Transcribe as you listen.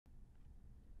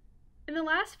In the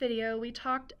last video, we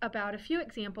talked about a few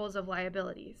examples of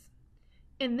liabilities.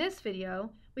 In this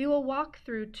video, we will walk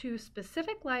through two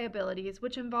specific liabilities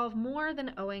which involve more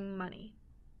than owing money.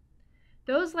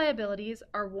 Those liabilities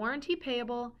are warranty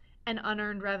payable and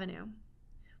unearned revenue.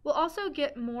 We'll also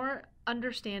get more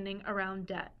understanding around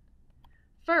debt.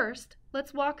 First,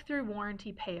 let's walk through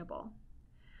warranty payable.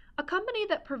 A company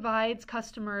that provides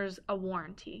customers a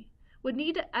warranty would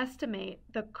need to estimate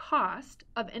the cost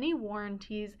of any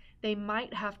warranties they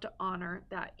might have to honor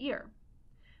that year.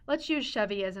 Let's use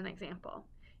Chevy as an example.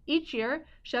 Each year,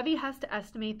 Chevy has to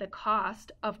estimate the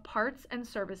cost of parts and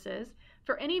services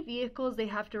for any vehicles they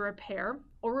have to repair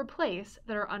or replace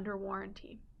that are under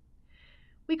warranty.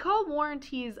 We call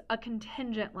warranties a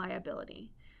contingent liability,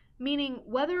 meaning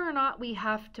whether or not we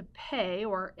have to pay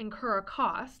or incur a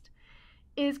cost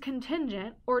is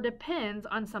contingent or depends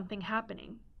on something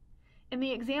happening. In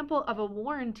the example of a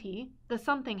warranty, the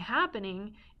something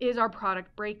happening is our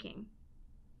product breaking.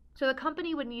 So the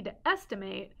company would need to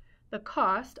estimate the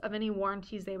cost of any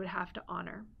warranties they would have to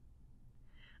honor.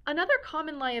 Another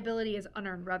common liability is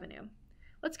unearned revenue.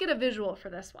 Let's get a visual for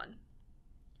this one.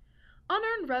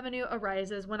 Unearned revenue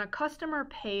arises when a customer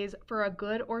pays for a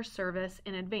good or service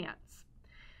in advance.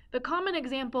 The common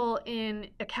example in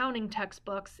accounting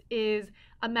textbooks is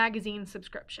a magazine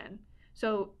subscription.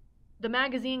 So the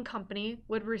magazine company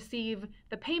would receive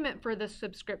the payment for the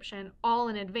subscription all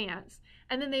in advance,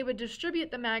 and then they would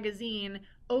distribute the magazine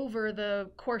over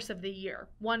the course of the year,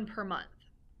 one per month.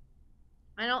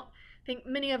 I don't think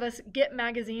many of us get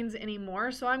magazines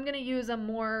anymore, so I'm going to use a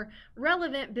more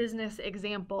relevant business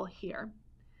example here.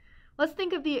 Let's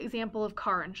think of the example of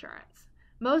car insurance.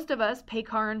 Most of us pay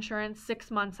car insurance 6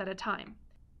 months at a time.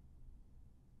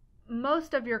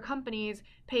 Most of your companies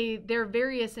pay their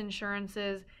various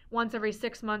insurances once every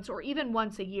 6 months or even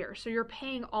once a year, so you're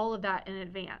paying all of that in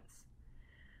advance.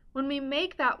 When we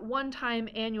make that one-time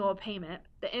annual payment,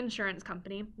 the insurance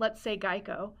company, let's say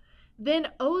Geico, then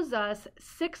owes us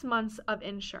 6 months of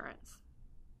insurance.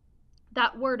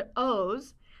 That word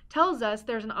owes tells us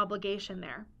there's an obligation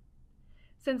there.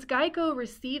 Since Geico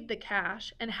received the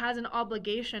cash and has an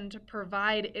obligation to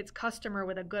provide its customer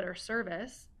with a good or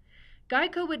service,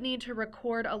 Geico would need to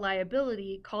record a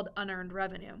liability called unearned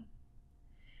revenue.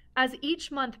 As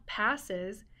each month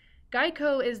passes,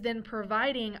 Geico is then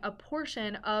providing a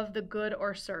portion of the good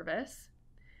or service.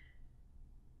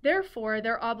 Therefore,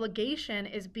 their obligation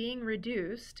is being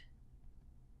reduced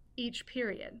each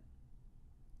period.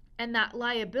 And that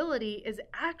liability is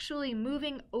actually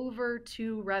moving over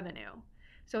to revenue.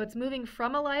 So it's moving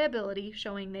from a liability,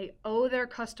 showing they owe their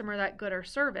customer that good or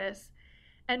service,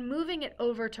 and moving it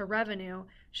over to revenue,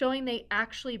 showing they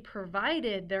actually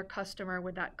provided their customer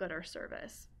with that good or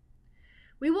service.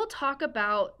 We will talk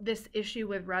about this issue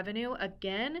with revenue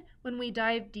again when we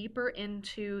dive deeper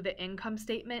into the income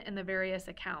statement and the various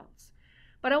accounts.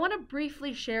 But I want to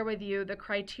briefly share with you the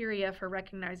criteria for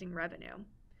recognizing revenue.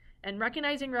 And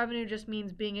recognizing revenue just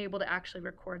means being able to actually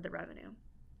record the revenue.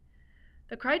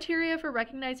 The criteria for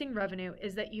recognizing revenue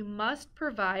is that you must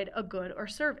provide a good or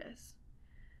service.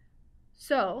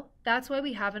 So that's why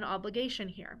we have an obligation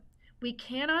here. We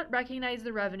cannot recognize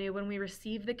the revenue when we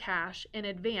receive the cash in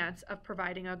advance of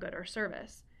providing a good or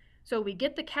service. So we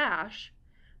get the cash,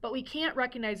 but we can't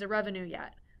recognize the revenue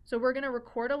yet. So we're going to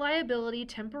record a liability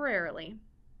temporarily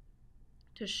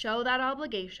to show that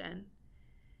obligation.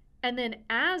 And then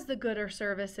as the good or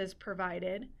service is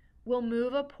provided, we'll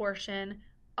move a portion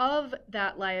of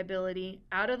that liability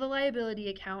out of the liability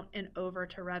account and over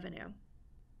to revenue.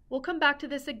 We'll come back to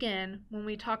this again when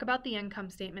we talk about the income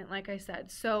statement, like I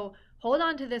said. So hold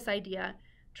on to this idea,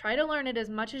 try to learn it as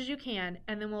much as you can,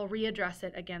 and then we'll readdress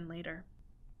it again later.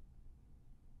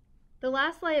 The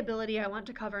last liability I want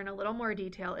to cover in a little more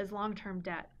detail is long-term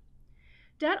debt.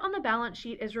 Debt on the balance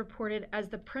sheet is reported as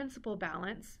the principal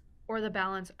balance or the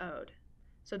balance owed.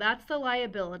 So that's the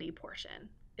liability portion,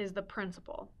 is the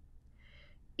principal.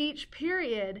 Each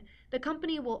period, the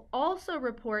company will also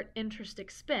report interest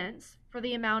expense for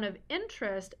the amount of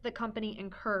interest the company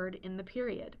incurred in the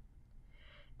period.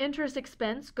 Interest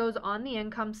expense goes on the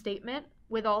income statement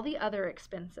with all the other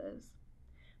expenses,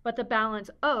 but the balance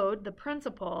owed, the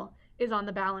principal, is on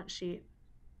the balance sheet.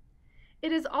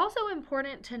 It is also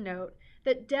important to note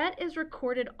that debt is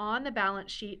recorded on the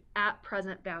balance sheet at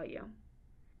present value.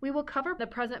 We will cover the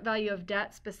present value of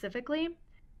debt specifically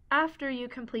after you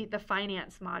complete the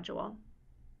finance module.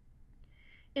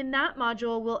 In that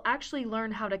module, we'll actually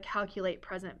learn how to calculate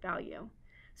present value.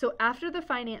 So after the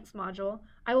finance module,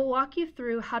 I will walk you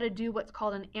through how to do what's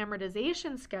called an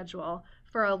amortization schedule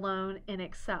for a loan in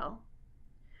Excel.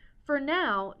 For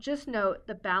now, just note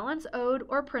the balance owed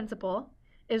or principal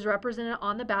is represented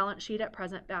on the balance sheet at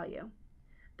present value.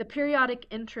 The periodic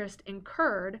interest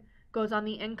incurred goes on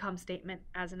the income statement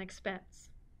as an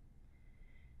expense.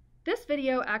 This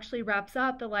video actually wraps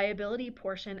up the liability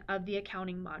portion of the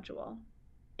accounting module.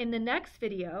 In the next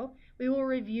video, we will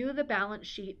review the balance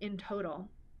sheet in total.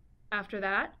 After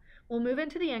that, we'll move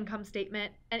into the income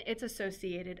statement and its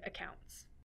associated accounts.